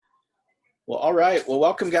Well, all right. Well,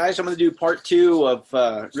 welcome, guys. I'm going to do part two of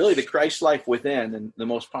really the Christ life within, and the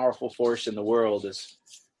most powerful force in the world is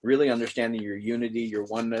really understanding your unity, your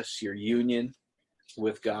oneness, your union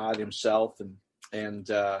with God Himself, and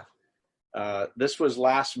this was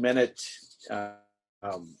last minute. Uh,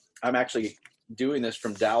 I'm actually doing this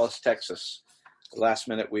from Dallas, Texas. Last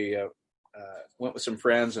minute, we went with some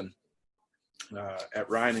friends and at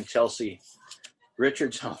Ryan and Chelsea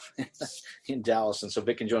Richard's home in Dallas, and so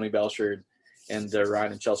Vic and Joni Belcher and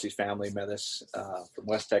Ryan and Chelsea's family met us from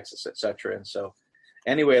West Texas, etc. And so,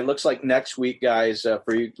 anyway, it looks like next week, guys,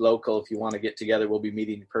 for you local, if you want to get together, we'll be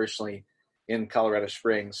meeting personally in Colorado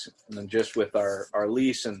Springs, and then just with our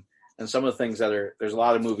lease and some of the things that there's a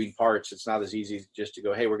lot of moving parts. It's not as easy just to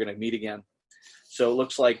go, hey, we're going to meet again. So it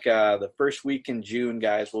looks like the first week in June,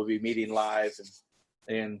 guys, we'll be meeting live,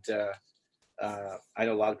 and I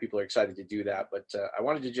know a lot of people are excited to do that, but I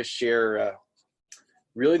wanted to just share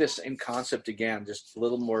really the same concept again, just a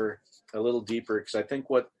little deeper, because I think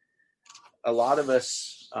what a lot of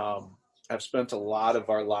us have spent a lot of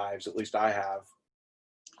our lives, at least I have,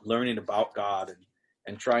 learning about God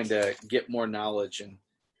and trying to get more knowledge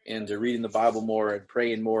and reading the Bible more and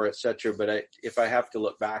praying more, etc. But if I have to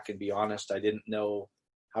look back and be honest, I didn't know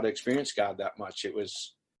how to experience God that much. It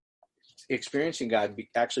was experiencing God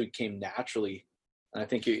actually came naturally. And I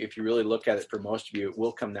think if you really look at it, for most of you, it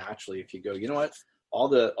will come naturally if you go, you know what, all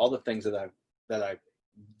the things that I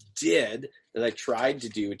did, that I tried to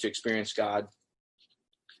do to experience God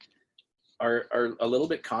are a little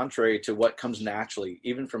bit contrary to what comes naturally,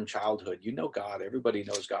 even from childhood. You know God, everybody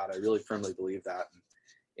knows God. I really firmly believe that.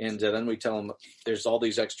 And then we tell them there's all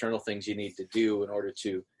these external things you need to do in order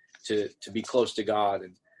to be close to God.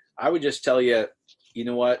 And I would just tell you, you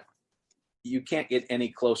know what? You can't get any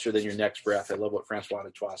closer than your next breath. I love what Francois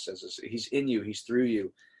Detroit says. He's in you. He's through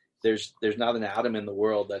you. There's not an atom in the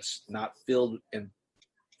world that's not filled and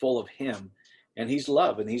full of Him. And He's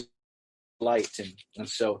love and He's light. And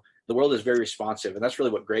so the world is very responsive. And that's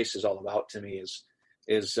really what grace is all about to me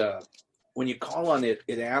is when you call on it,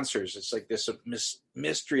 it answers. It's like this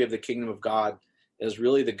mystery of the kingdom of God is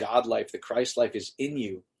really the God life. The Christ life is in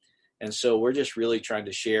you. And so we're just really trying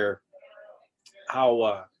to share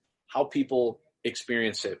how people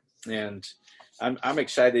experience it. And I'm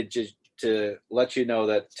excited to let you know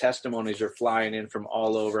that testimonies are flying in from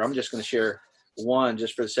all over. I'm just going to share one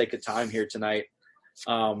just for the sake of time here tonight.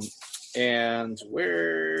 And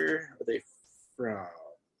where are they from?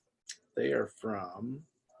 They are from,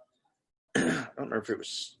 I don't remember if it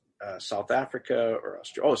was South Africa or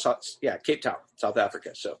Australia. Cape Town, South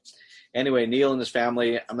Africa. So anyway, Neil and his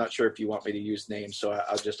family, I'm not sure if you want me to use names, so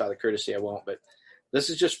I'll just out of courtesy, I won't. But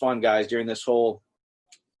this is just fun, guys, during this whole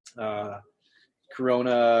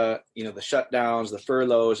Corona, the shutdowns, the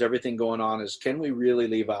furloughs, everything going on is, can we really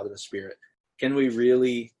leave out of the Spirit? Can we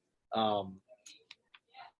really, are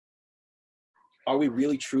we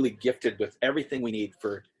really truly gifted with everything we need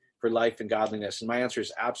for life and godliness? And my answer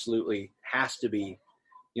is absolutely, has to be.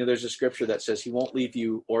 There's a scripture that says He won't leave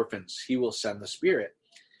you orphans. He will send the Spirit.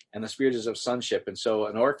 And the Spirit is of sonship. And so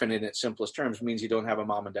an orphan in its simplest terms means you don't have a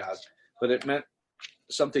mom and dad. But it meant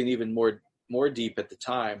something even more deep at the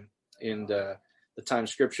time. And the time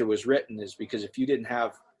scripture was written is because if you didn't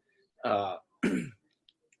have a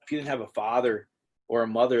father or a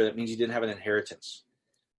mother, that means you didn't have an inheritance.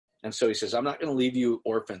 And so He says, I'm not going to leave you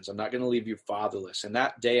orphans. I'm not going to leave you fatherless. And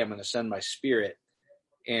that day I'm going to send my Spirit.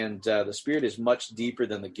 And the Spirit is much deeper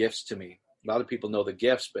than the gifts to me. A lot of people know the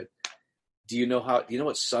gifts, but do you know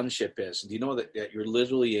what sonship is? Do you know that you're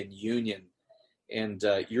literally in union? And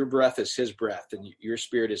your breath is His breath, and your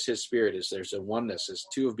spirit is His spirit. There's a oneness, as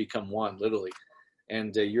two have become one, literally.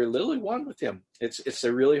 And you're literally one with Him. It's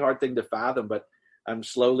a really hard thing to fathom, but I'm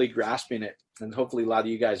slowly grasping it, and hopefully a lot of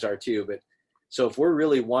you guys are too. But so if we're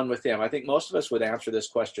really one with Him, I think most of us would answer this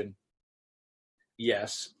question,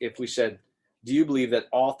 yes. If we said, do you believe that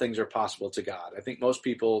all things are possible to God? I think most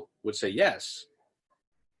people would say yes.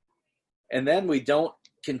 And then we don't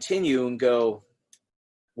continue and go,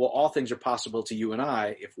 well, all things are possible to you and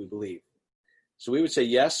I if we believe. So we would say,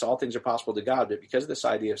 yes, all things are possible to God, but because of this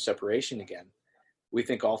idea of separation again, we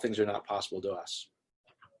think all things are not possible to us.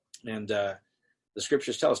 And the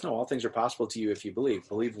scriptures tell us, no, all things are possible to you if you believe.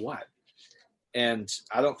 Believe what? And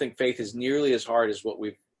I don't think faith is nearly as hard as what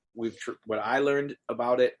what I learned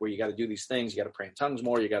about it, where you got to do these things, you got to pray in tongues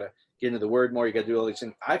more, you got to get into the Word more, you got to do all these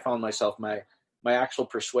things. I found myself, my actual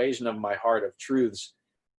persuasion of my heart of truths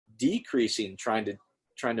decreasing, trying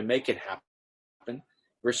to make it happen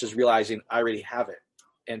versus realizing I already have it.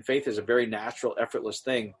 And faith is a very natural, effortless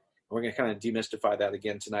thing. And we're going to kind of demystify that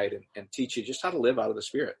again tonight and teach you just how to live out of the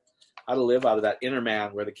Spirit. how to live out of that inner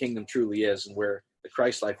man where the kingdom truly is and where the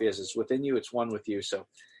Christ life is. It's within you. It's one with you. So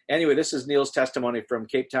anyway, this is Neil's testimony from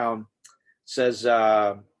Cape Town. It says,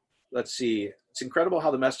 let's see, it's incredible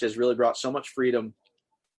how the message has really brought so much freedom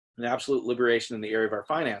and absolute liberation in the area of our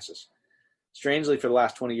finances. Strangely, for the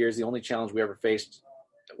last 20 years, the only challenge we ever faced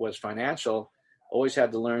was financial. Always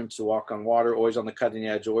had to learn to walk on water, always on the cutting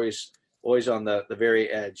edge, always on the very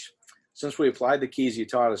edge. Since we applied the keys you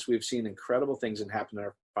taught us, we've seen incredible things that happen in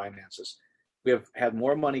our finances. We have had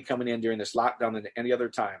more money coming in during this lockdown than any other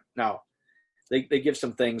time. Now, they give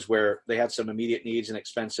some things where they had some immediate needs and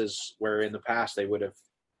expenses where in the past they would have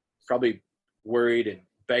probably worried and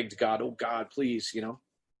begged God, oh God, please,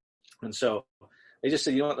 And so they just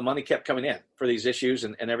said, the money kept coming in for these issues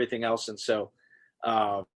and everything else. And so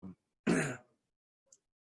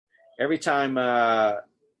every time,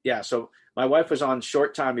 so my wife was on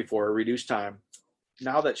short time before, or reduced time.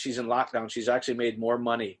 Now that she's in lockdown, she's actually made more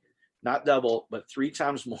money, not double, but 3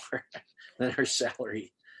 times more than her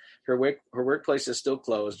salary. Her workplace is still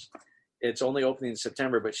closed. It's only opening in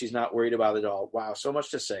September, but she's not worried about it at all. Wow, so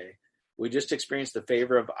much to say. We just experienced the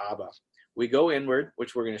favor of Abba. We go inward,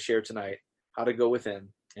 which we're going to share tonight, how to go within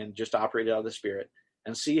and just operate out of the Spirit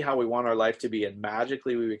and see how we want our life to be. And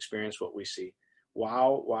magically we experience what we see.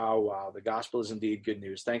 Wow, wow, wow. The gospel is indeed good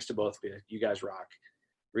news. Thanks to both of you. You guys rock.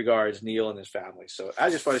 Regards, Neil and his family. So I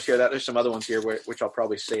just want to share that. There's some other ones here which I'll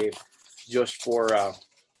probably save just for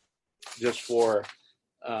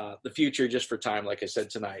the future, just for time, like I said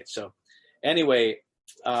tonight. So anyway,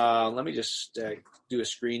 let me just do a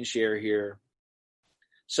screen share here.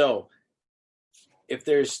 So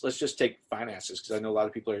let's just take finances, because I know a lot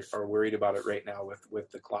of people are worried about it right now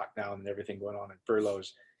with the clock down and everything going on and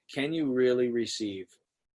furloughs. Can you really receive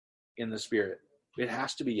in the Spirit? It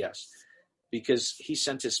has to be yes, because he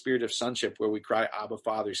sent his spirit of sonship where we cry, Abba,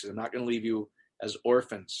 Father. He says, I'm not going to leave you as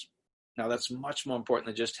orphans. Now, that's much more important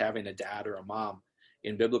than just having a dad or a mom.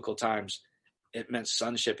 In biblical times, it meant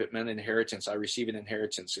sonship. It meant inheritance. I receive an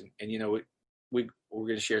inheritance. And we're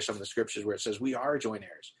going to share some of the scriptures where it says we are joint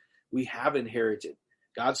heirs. We have inherited.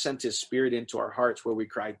 God sent his spirit into our hearts where we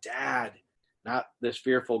cry, Dad, not this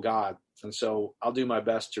fearful God. And so I'll do my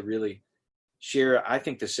best to really share, I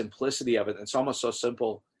think, the simplicity of it. It's almost so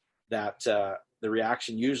simple that the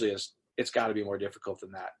reaction usually is, it's got to be more difficult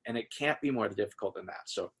than that. And it can't be more difficult than that.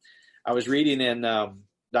 So I was reading in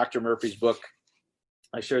Dr. Murphy's book.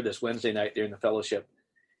 I shared this Wednesday night during the fellowship.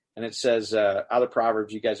 And it says, out of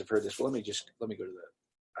Proverbs, you guys have heard this. Well, let me go to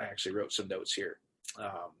I actually wrote some notes here.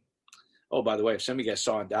 By the way, if some of you guys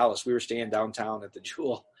saw in Dallas, we were staying downtown at the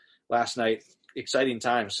Jewel last night. Exciting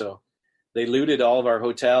time. So they looted all of our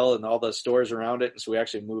hotel and all the stores around it. And so we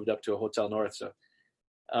actually moved up to a hotel north. So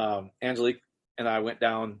Angelique and I went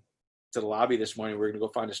down to the lobby this morning. We were going to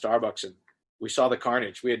go find a Starbucks, and we saw the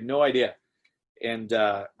carnage. We had no idea. And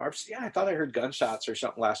Barb said, I thought I heard gunshots or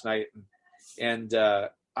something last night. And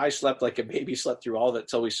I slept like a baby, slept through all of it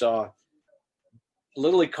until we saw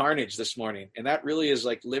literally carnage this morning. And that really is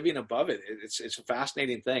like living above it. It's a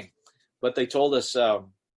fascinating thing. But they told us,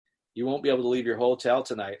 you won't be able to leave your hotel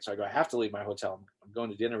tonight. So I go, I have to leave my hotel. I'm going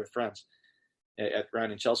to dinner with friends at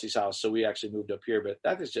Ryan and Chelsea's house. So we actually moved up here. But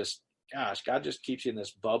that is just, gosh, God just keeps you in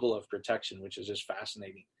this bubble of protection, which is just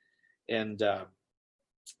fascinating. And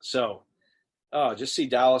just see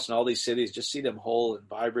Dallas and all these cities, just see them whole and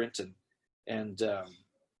vibrant. And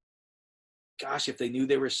gosh, if they knew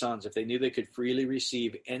they were sons, if they knew they could freely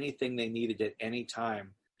receive anything they needed at any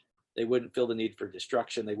time, they wouldn't feel the need for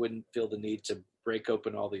destruction. They wouldn't feel the need to break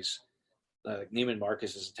open all these. Neiman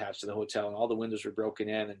Marcus is attached to the hotel, and all the windows were broken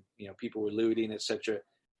in, and people were looting, etc.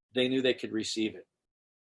 They knew they could receive it.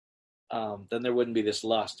 Then there wouldn't be this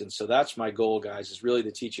lust. And so that's my goal, guys, is really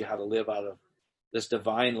to teach you how to live out of this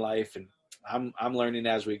divine life. And I'm learning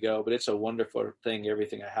as we go, but it's a wonderful thing,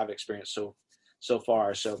 everything I have experienced so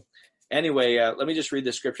far. So anyway, let me just read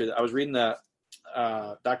the scripture. I was reading the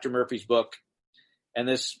Dr. Murphy's book, and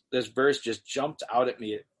this verse just jumped out at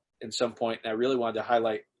me at some point, and I really wanted to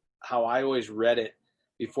highlight how I always read it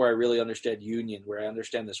before I really understood union, where I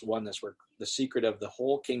understand this oneness, where the secret of the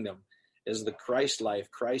whole kingdom is the Christ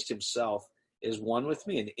life. Christ himself is one with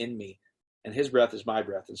me and in me, and his breath is my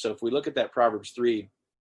breath. And so if we look at that Proverbs 3,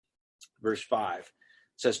 verse 5, it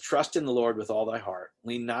says, trust in the Lord with all thy heart,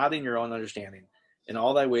 lean not in your own understanding, in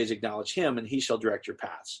all thy ways acknowledge him, and he shall direct your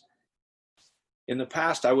paths. In the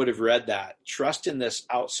past, I would have read that, trust in this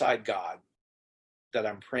outside God that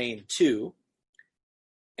I'm praying to,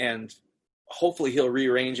 and hopefully he'll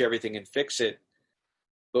rearrange everything and fix it.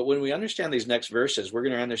 But when we understand these next verses, we're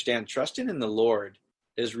going to understand trusting in the Lord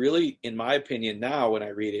is really, in my opinion now when I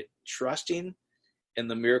read it, trusting and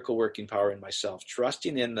the miracle working power in myself,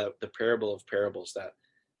 trusting in the parable of parables, that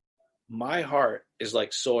my heart is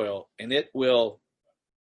like soil and it will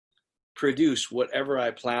produce whatever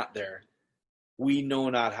I plant there. We know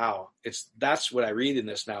not how. That's what I read in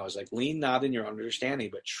this now, is like, lean not in your own understanding,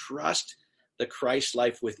 but trust the Christ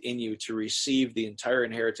life within you to receive the entire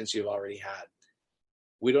inheritance you've already had.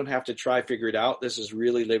 We don't have to figure it out. This is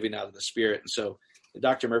really living out of the Spirit. And so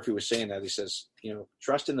Dr. Murphy was saying that. He says,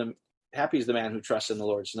 trust in them. Happy is the man who trusts in the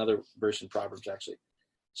Lord. It's another verse in Proverbs, actually.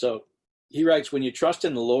 So he writes, when you trust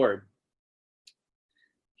in the Lord,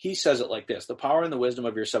 he says it like this: the power and the wisdom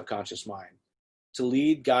of your subconscious mind to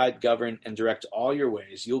lead, guide, govern, and direct all your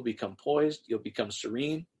ways. You'll become poised. You'll become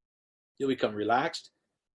serene. You'll become relaxed.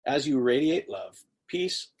 As you radiate love,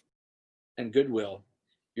 peace, and goodwill,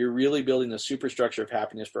 you're really building a superstructure of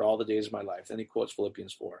happiness for all the days of my life. Then he quotes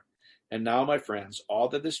Philippians 4. And now, my friends, all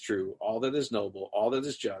that is true, all that is noble, all that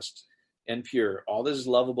is just and pure, all that is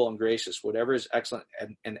lovable and gracious, whatever is excellent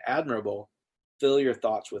and admirable, fill your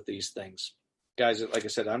thoughts with these things. Guys, like I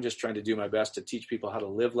said, I'm just trying to do my best to teach people how to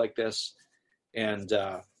live like this. And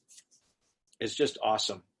it's just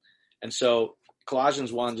awesome. And so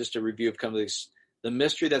Colossians 1, just a review of kind of these, the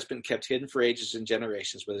mystery that's been kept hidden for ages and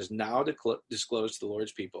generations, but is now disclosed to the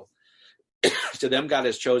Lord's people. To them God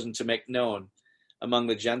has chosen to make known among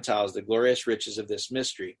the Gentiles the glorious riches of this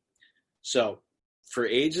mystery. So for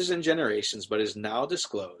ages and generations, but is now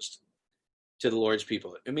disclosed to the Lord's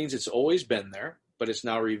people. It means it's always been there, but it's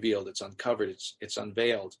now revealed. It's uncovered. It's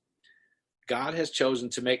unveiled. God has chosen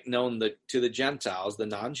to make known to the Gentiles, the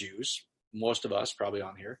non-Jews, most of us probably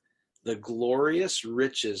on here, the glorious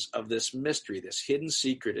riches of this mystery, this hidden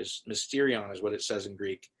secret, is mysterion is what it says in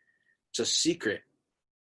Greek. It's a secret,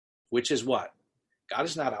 which is what? God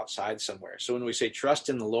is not outside somewhere. So when we say trust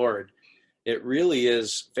in the Lord, it really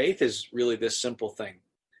is, faith is really this simple thing.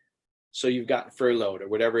 So you've gotten furloughed or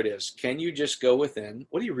whatever it is. Can you just go within?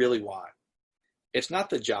 What do you really want? It's not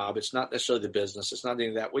the job. It's not necessarily the business. It's not any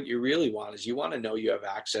of that. What you really want is you want to know you have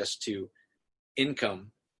access to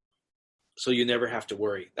income so you never have to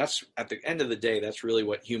worry. That's, at the end of the day, that's really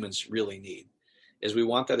what humans really need, is we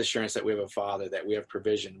want that assurance that we have a Father, that we have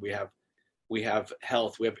provision, we have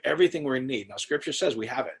health, we have everything we're in need. Now, Scripture says we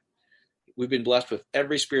have it. We've been blessed with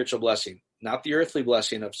every spiritual blessing, not the earthly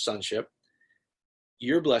blessing of sonship.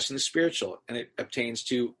 Your blessing is spiritual, and it obtains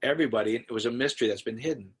to everybody. It was a mystery that's been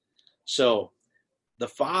hidden. So the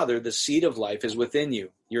Father, the seed of life, is within you.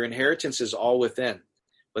 Your inheritance is all within.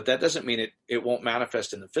 But that doesn't mean it won't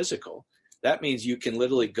manifest in the physical. That means you can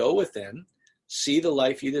literally go within, see the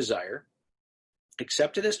life you desire,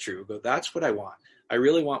 accept it as true, go, that's what I want. I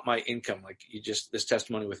really want my income, like this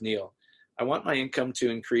testimony with Neil. I want my income to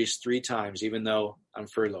increase 3 times, even though I'm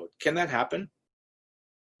furloughed. Can that happen?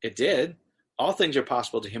 It did. All things are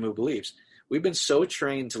possible to him who believes. We've been so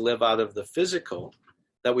trained to live out of the physical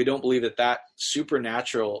that we don't believe that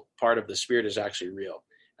supernatural part of the Spirit is actually real.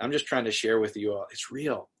 I'm just trying to share with you all, it's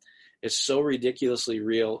real. It's so ridiculously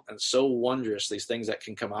real and so wondrous, these things that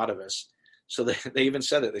can come out of us. So they even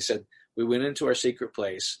said it. They said, we went into our secret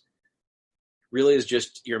place. Really is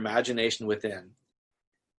just your imagination within.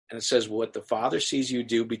 And it says, what the Father sees you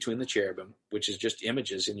do between the cherubim, which is just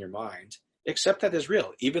images in your mind, accept that as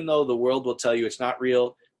real. Even though the world will tell you it's not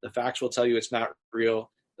real, the facts will tell you it's not real,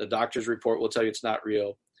 the doctor's report will tell you it's not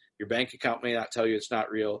real, your bank account may not tell you it's not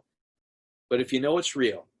real. But if you know it's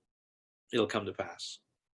real, it'll come to pass.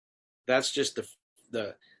 That's just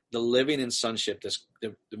the living in sonship,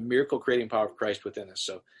 the miracle creating power of Christ within us.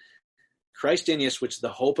 So Christ in us, which is the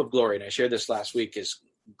hope of glory, and I shared this last week, is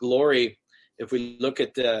glory. If we look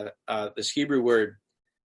at this Hebrew word,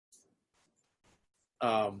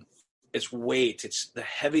 it's weight, it's the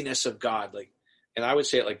heaviness of God. And I would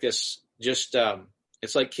say it like this, just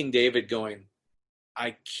it's like King David going,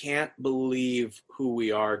 I can't believe who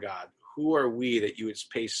we are, God. Who are we that you would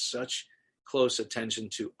pay such close attention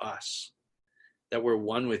to us, that we're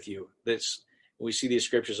one with you? We see these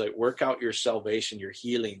scriptures like, work out your salvation, your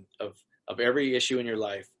healing of every issue in your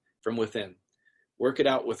life from within. Work it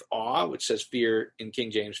out with awe, which says fear in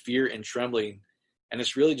King James, fear and trembling. And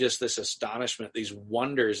it's really just this astonishment, these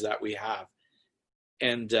wonders that we have.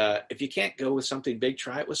 And if you can't go with something big,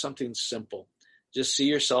 try it with something simple. Just see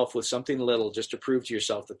yourself with something little, just to prove to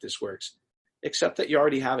yourself that this works. Accept that you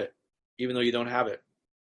already have it, even though you don't have it.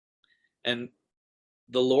 And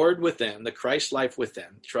the Lord within, the Christ life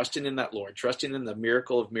within, trusting in that Lord, trusting in the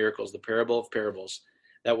miracle of miracles, the parable of parables,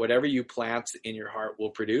 that whatever you plant in your heart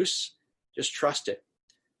will produce. Just trust it.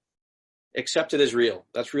 Accept it as real.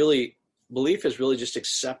 That's really, belief is really just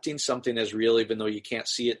accepting something as real, even though you can't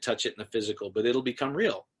see it, touch it in the physical, but it'll become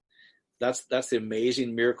real. That's the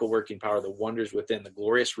amazing miracle working power, the wonders within, the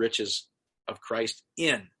glorious riches of Christ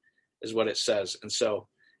in, is what it says. And so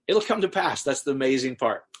it'll come to pass. That's the amazing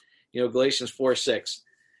part. Galatians 4:6,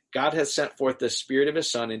 God has sent forth the Spirit of his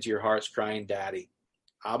Son into your hearts, crying, Daddy,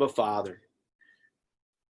 Abba, Father.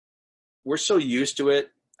 We're so used to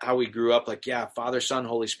it, how we grew up, like, yeah, Father, Son,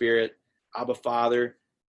 Holy Spirit, Abba, Father.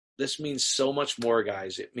 This means so much more,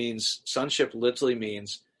 guys. It means, sonship literally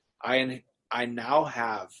means I now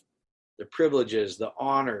have the privileges, the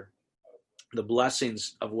honor, the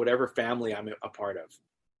blessings of whatever family I'm a part of.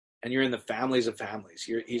 And you're in the families of families.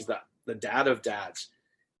 He's the dad of dads.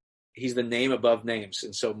 He's the name above names.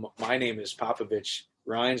 And so my name is Popovich.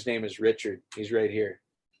 Ryan's name is Richard. He's right here.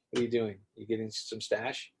 What are you doing? You getting some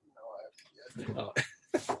stash? No.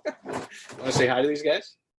 Oh. Want to say hi to these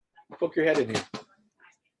guys? Poke your head in here.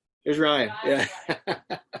 Here's Ryan. Yeah.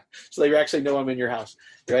 So you actually know I'm in your house,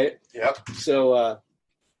 right? Yep. So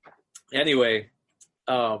anyway,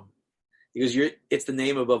 because it's the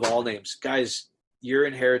name above all names. Guys, your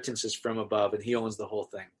inheritance is from above, and he owns the whole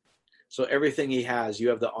thing. So everything he has, you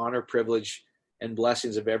have the honor, privilege, and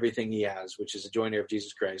blessings of everything he has, which is a joint heir of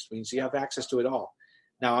Jesus Christ. Means you have access to it all.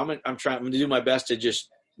 Now, I'm going to do my best to just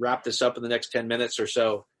wrap this up in the next 10 minutes or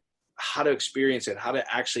so, how to experience it, how to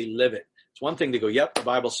actually live it. It's one thing to go, yep, the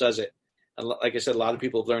Bible says it. And like I said, a lot of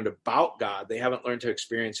people have learned about God. They haven't learned to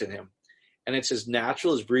experience in him. And it's as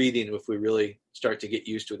natural as breathing if we really start to get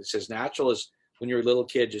used to it. It's as natural as when you're a little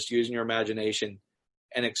kid, just using your imagination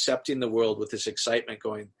and accepting the world with this excitement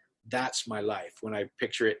going, that's my life, when I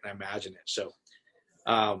picture it and I imagine it. So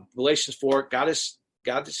Galatians 4, God has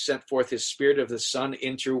sent forth his Spirit of the Son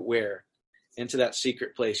into where? Into that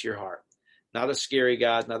secret place, your heart. Not a scary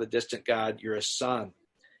God, not a distant God. You're a son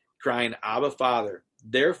crying, Abba, Father.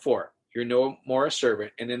 Therefore, you're no more a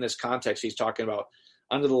servant. And in this context, he's talking about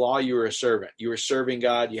under the law, you were a servant. You were serving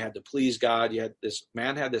God. You had to please God.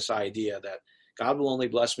 Man had this idea that God will only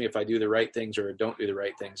bless me if I do the right things or don't do the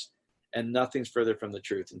right things. And nothing's further from the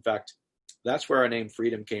truth. In fact, that's where our name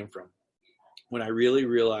Freedom came from. When I really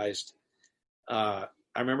realized, I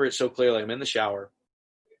remember it so clearly. I'm in the shower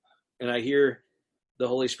and I hear the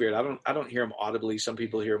Holy Spirit. I don't hear him audibly. Some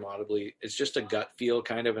people hear him audibly. It's just a gut feel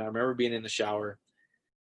kind of. And I remember being in the shower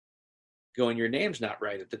going, your name's not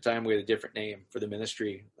right. At the time, we had a different name for the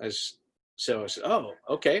ministry. So I said, oh,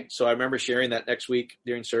 okay. So I remember sharing that next week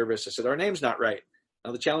during service. I said, our name's not right.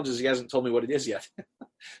 Now, the challenge is he hasn't told me what it is yet.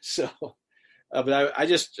 So, but I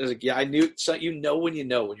was like, yeah, I knew. So when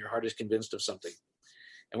your heart is convinced of something.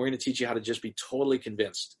 And we're going to teach you how to just be totally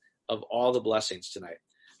convinced of all the blessings tonight.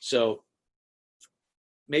 So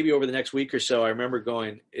maybe over the next week or so, I remember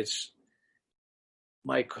going,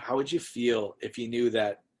 Mike, how would you feel if you knew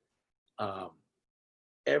that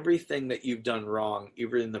everything that you've done wrong,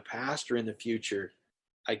 either in the past or in the future,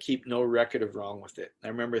 I keep no record of wrong with it. And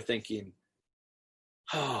I remember thinking,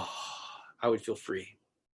 oh, I would feel free.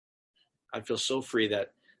 I'd feel so free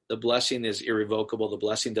that the blessing is irrevocable. The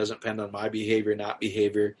blessing doesn't depend on my behavior, not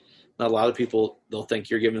behavior. Not a lot of people, they'll think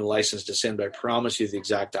you're giving a license to sin, but I promise you the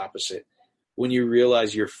exact opposite. When you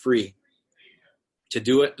realize you're free to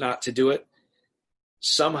do it, not to do it,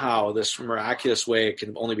 somehow this miraculous way, it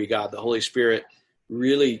can only be God. The Holy Spirit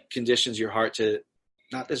really conditions your heart to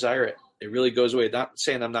not desire it. It really goes away. Not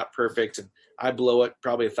saying I'm not perfect and I blow it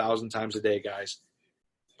probably 1,000 times a day, guys.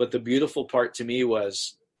 But the beautiful part to me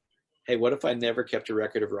was, hey, what if I never kept a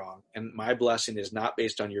record of wrong? And my blessing is not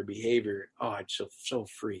based on your behavior. Oh, I'd feel so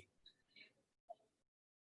free.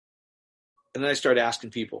 And then I started asking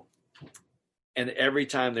people. And every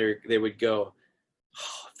time they would go,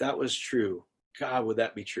 oh, if that was true, God, would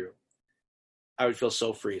that be true? I would feel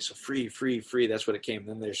so free. So free, free, free. That's what it came.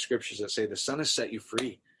 Then there's scriptures that say the Son has set you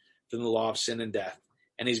free from the law of sin and death.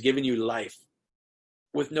 And he's given you life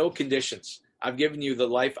with no conditions. I've given you the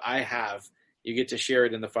life I have. You get to share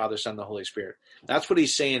it in the Father, Son, the Holy Spirit. That's what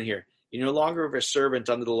he's saying here. You're no longer a servant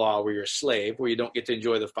under the law where you're a slave, where you don't get to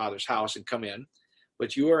enjoy the Father's house and come in,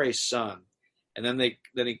 but you are a son. And then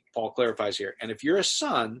Paul clarifies here. And if you're a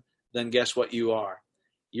son, then guess what you are?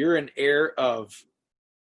 You're an heir of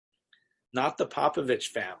not the Popovich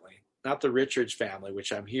family, not the Richards family,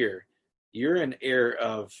 which I'm here. You're an heir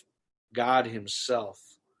of God himself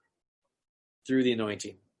through the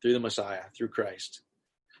anointing, through the Messiah, through Christ.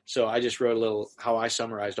 So I just wrote a little how I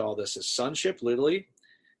summarized all this. Is sonship literally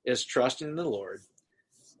is trusting in the Lord,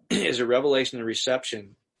 is a revelation and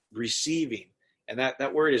reception, receiving. And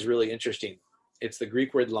that word is really interesting. It's the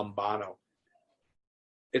Greek word lambano.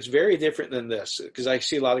 It's very different than this, because I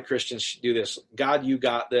see a lot of Christians do this. God, you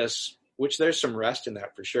got this, which there's some rest in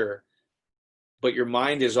that for sure. But your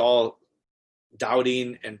mind is all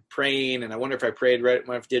doubting and praying, and I wonder if I prayed right, if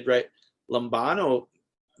I did right. Lambano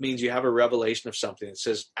means you have a revelation of something. It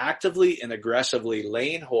says actively and aggressively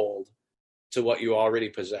laying hold to what you already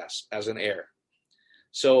possess as an heir.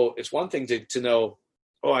 So it's one thing to know,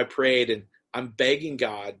 oh, I prayed and I'm begging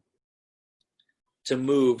God to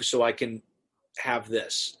move so I can have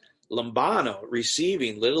this. Lambano,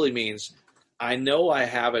 receiving, literally means I know I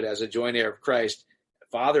have it as a joint heir of Christ.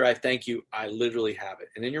 Father, I thank you. I literally have it.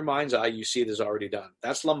 And in your mind's eye, you see it as already done.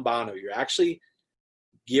 That's lambano. You're actually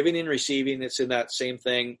giving and receiving. It's in that same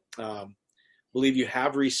thing. Believe you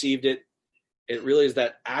have received it. It really is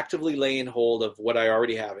that actively laying hold of what I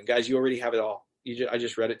already have. And guys, you already have it all. I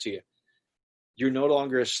just read it to you. You're no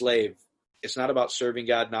longer a slave. It's not about serving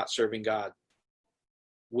God, not serving God.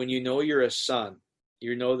 When you know you're a son,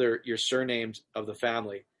 you know you're surnamed of the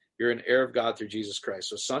family. You're an heir of God through Jesus Christ.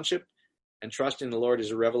 So sonship and trust in the Lord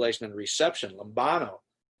is a revelation and reception, lambano,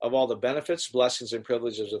 of all the benefits, blessings, and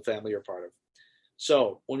privileges the family are part of.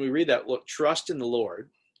 So when we read that, look, trust in the Lord,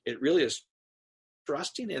 it really is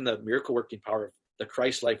trusting in the miracle working power of the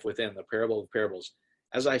Christ life within, the parable of parables,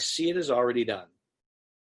 as I see it is already done.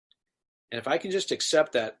 And if I can just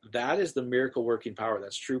accept that, that is the miracle working power,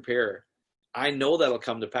 that's true prayer, I know that'll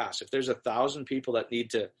come to pass. If there's 1,000 people that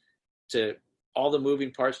need to all the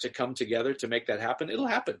moving parts to come together to make that happen, it'll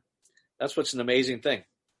happen. That's what's an amazing thing.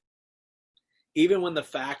 Even when the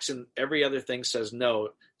facts and every other thing says no,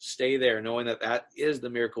 stay there, knowing that that is the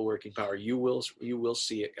miracle working power. You will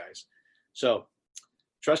see it, guys. So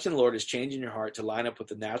trust in the Lord is changing your heart to line up with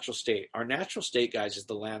the natural state. Our natural state, guys, is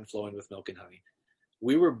the land flowing with milk and honey.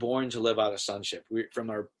 We were born to live out of sonship. From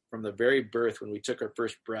the very birth, when we took our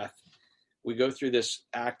first breath, we go through this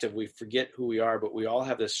act of we forget who we are, but we all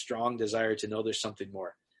have this strong desire to know there's something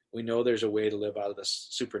more. We know there's a way to live out of the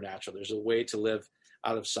supernatural. There's a way to live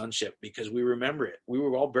out of sonship because we remember it. We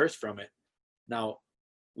were all birthed from it. Now,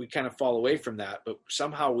 we kind of fall away from that, but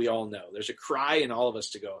somehow we all know. There's a cry in all of us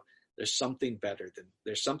to go, there's something better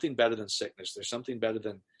than sickness. There's something better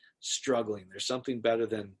than struggling. There's something better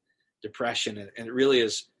than depression. And it really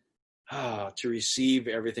is to receive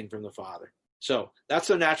everything from the Father. So that's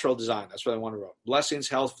the natural design. That's what I want to write. Blessings,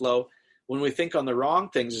 health, flow. When we think on the wrong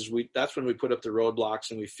things, that's when we put up the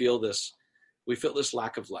roadblocks and we feel this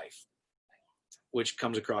lack of life, which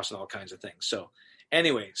comes across in all kinds of things. So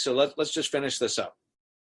anyway, so let's just finish this up.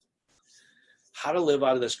 How to live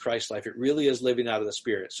out of this Christ life. It really is living out of the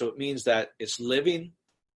Spirit. So it means that it's living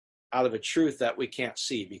out of a truth that we can't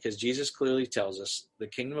see, because Jesus clearly tells us the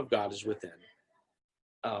kingdom of God is within.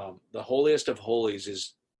 The holiest of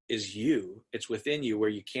holies is you. It's within you where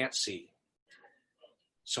you can't see.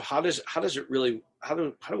 So how do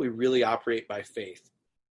we really operate by faith?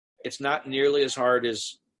 It's not nearly as hard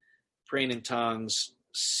as praying in tongues,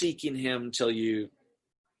 seeking him till you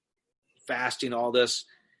fasting, all this.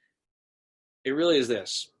 It really is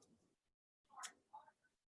this.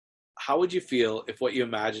 How would you feel if what you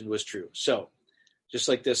imagined was true? So just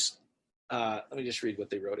like this, let me just read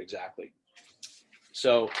what they wrote exactly.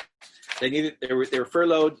 So they were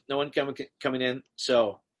furloughed, no one coming in.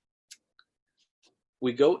 So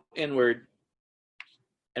we go inward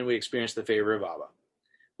and we experience the favor of Abba.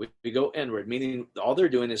 We go inward, meaning all they're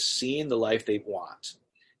doing is seeing the life they want.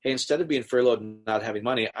 Hey, instead of being furloughed and not having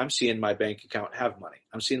money, I'm seeing my bank account have money.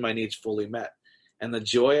 I'm seeing my needs fully met. And the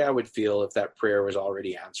joy I would feel if that prayer was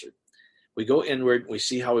already answered. We go inward, we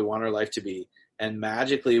see how we want our life to be, and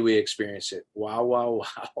magically we experience it. Wow, wow,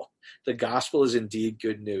 wow. The gospel is indeed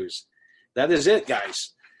good news. That is it,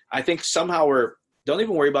 guys. I think somehow don't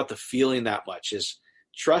even worry about the feeling that much.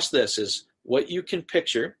 Trust this is what you can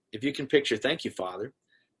picture. If you can picture, thank you, Father,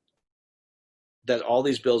 that all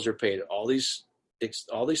these bills are paid, all these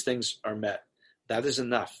things are met. That is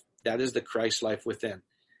enough. That is the Christ life within.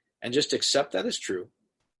 And just accept that as true,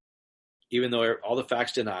 even though all the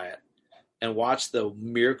facts deny it, and watch the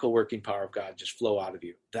miracle working power of God just flow out of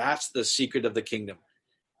you. That's the secret of the kingdom.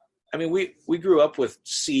 I mean, we grew up with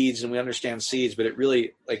seeds and we understand seeds, but it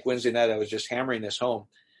really, like Wednesday night, I was just hammering this home.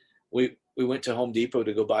 We went to Home Depot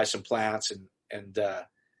to go buy some plants, and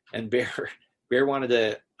Bear wanted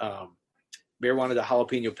a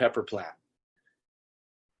jalapeno pepper plant.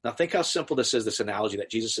 Now think how simple this is, this analogy that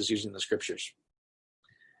Jesus is using in the scriptures.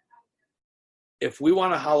 If we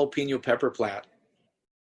want a jalapeno pepper plant,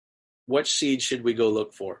 what seed should we go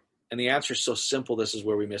look for? And the answer is so simple, this is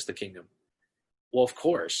where we miss the kingdom. Well, of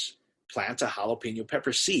course, plant a jalapeno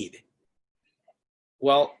pepper seed.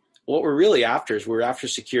 Well, what we're really after is we're after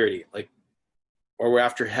security, or we're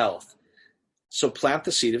after health. So plant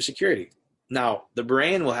the seed of security. Now, the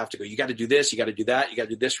brain will have to go, you got to do this, you got to do that, you got to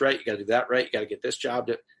do this right, you got to do that right, you got to get this job.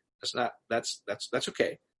 That's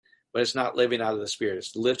okay. But it's not living out of the Spirit.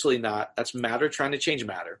 It's literally not. That's matter trying to change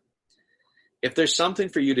matter. If there's something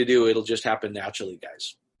for you to do, it'll just happen naturally,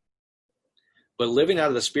 guys. But living out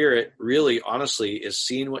of the Spirit really, honestly, is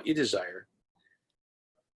seeing what you desire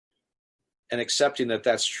and accepting that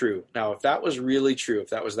that's true. Now, if that was really true, if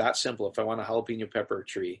that was that simple, if I want a jalapeno pepper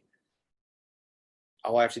tree,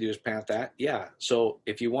 all I have to do is plant that. Yeah. So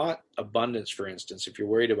if you want abundance, for instance, if you're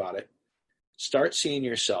worried about it, start seeing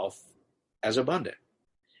yourself as abundant.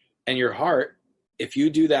 And your heart, if you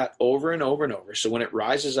do that over and over and over, so when it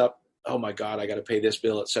rises up, oh my God, I got to pay this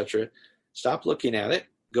bill, etc., stop looking at it,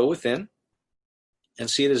 go within, and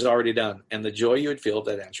see it as already done. And the joy you would feel of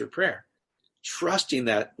that answered prayer. Trusting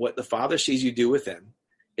that what the Father sees you do within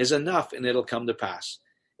is enough and it'll come to pass.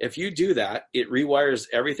 If you do that, it rewires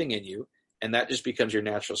everything in you, and that just becomes your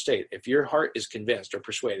natural state. If your heart is convinced or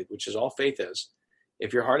persuaded, which is all faith is,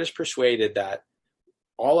 if your heart is persuaded that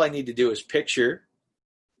all I need to do is picture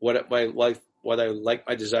what I like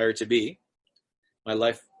my desire to be, my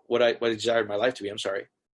life, what I desired my life to be,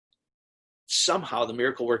 somehow the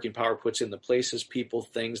miracle working power puts in the places, people,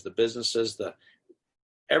 things, the businesses,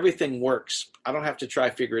 everything works. I don't have to try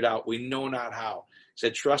to figure it out. We know not how. He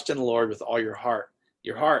said, trust in the Lord with all your heart.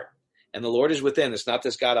 And the Lord is within. It's not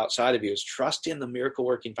this God outside of you. It's trust in the miracle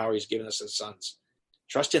working power he's given us as sons.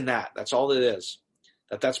 Trust in that. That's all it is.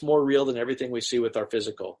 That's more real than everything we see with our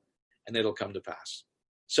physical, and it'll come to pass.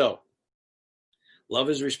 So, love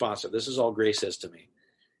is responsive. This is all grace is to me.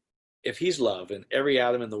 If he's love and every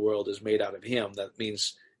atom in the world is made out of him, that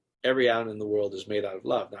means every atom in the world is made out of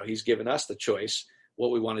love. Now, he's given us the choice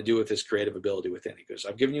what we want to do with this creative ability within. He goes,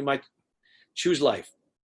 I've given you choose life.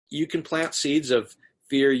 You can plant seeds of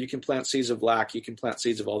fear. You can plant seeds of lack. You can plant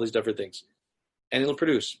seeds of all these different things, and it'll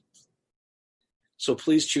produce. So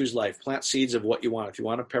please choose life. Plant seeds of what you want. If you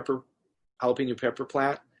want a jalapeno pepper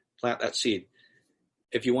plant that seed.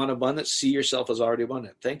 If you want abundance, see yourself as already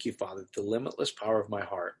abundant. Thank you, Father, the limitless power of my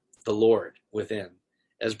heart, the Lord within,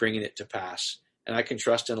 as bringing it to pass. And I can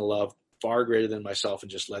trust in a love far greater than myself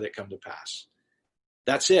and just let it come to pass.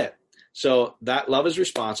 That's it. So that love is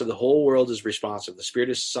responsive. The whole world is responsive. The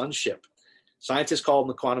Spirit is sonship. Scientists call them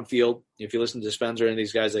the quantum field. If you listen to Dispenza or any of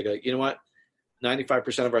these guys, they go, you know what?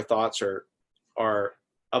 95% of our thoughts are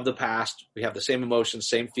of the past. We have the same emotions,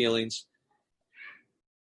 same feelings.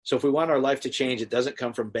 So if we want our life to change, it doesn't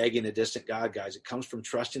come from begging a distant God, guys. It comes from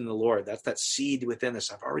trusting in the Lord. That's that seed within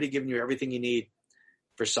us. I've already given you everything you need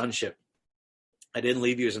for sonship. I didn't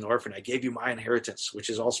leave you as an orphan. I gave you my inheritance, which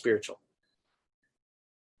is all spiritual.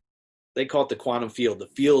 They call it the quantum field. The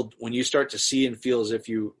field, when you start to see and feel as if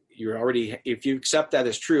if you accept that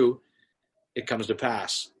as true, it comes to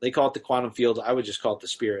pass. They call it the quantum field. I would just call it the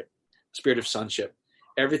spirit of sonship.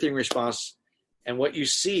 Everything responds. And what you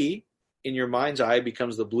see in your mind's eye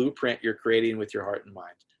becomes the blueprint you're creating with your heart and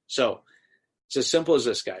mind. So it's as simple as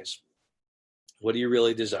this, guys. What do you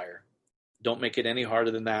really desire? Don't make it any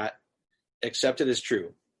harder than that. Accept it as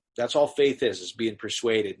true. That's all faith is being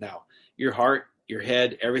persuaded. Now, your heart, your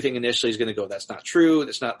head, everything initially is going to go, that's not true,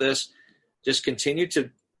 that's not this. Just continue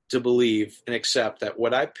to believe and accept that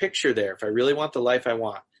what I picture there, if I really want the life I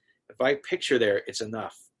want, if I picture there, it's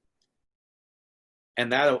enough.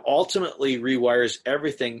 And that ultimately rewires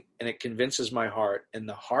everything, and it convinces my heart. And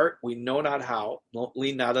the heart, we know not how, don't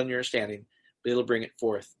lean not on your understanding, but it'll bring it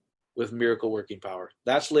forth with miracle working power.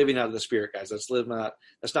 That's living out of the Spirit, guys.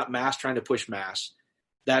 That's not mass trying to push mass.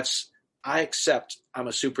 I accept I'm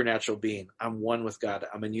a supernatural being. I'm one with God.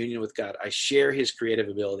 I'm in union with God. I share his creative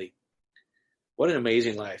ability. What an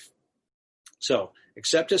amazing life. So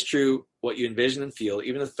accept as true what you envision and feel,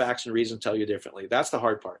 even if facts and reason tell you differently. That's the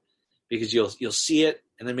hard part, because you'll see it,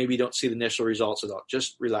 and then maybe you don't see the initial results at all.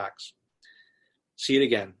 Just relax. See it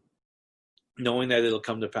again, knowing that it'll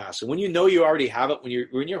come to pass. And when you know you already have it,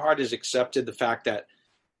 when your heart has accepted the fact that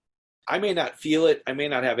I may not feel it, I may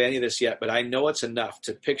not have any of this yet, but I know it's enough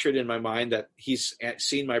to picture it in my mind that he's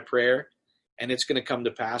seen my prayer and it's going to come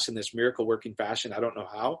to pass in this miracle working fashion. I don't know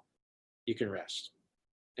how. You can rest.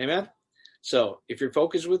 Amen? So if your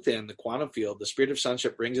focus is within the quantum field, the Spirit of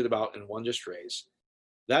sonship brings it about in wondrous phrase.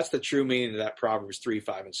 That's the true meaning of that Proverbs 3,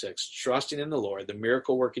 5, and 6. Trusting in the Lord, the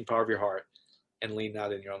miracle working power of your heart, and lean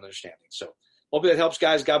not in your own understanding. So hope that helps,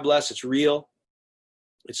 guys. God bless. It's real.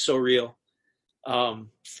 It's so real.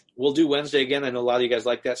 We'll do Wednesday again. I know a lot of you guys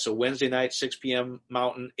like that. So Wednesday night, 6 p.m.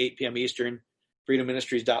 Mountain, 8 p.m. Eastern,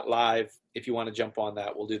 freedomministries.live. If you want to jump on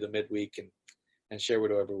that, we'll do the midweek and share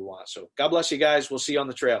whatever we want. So God bless you guys. We'll see you on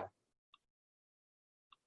the trail.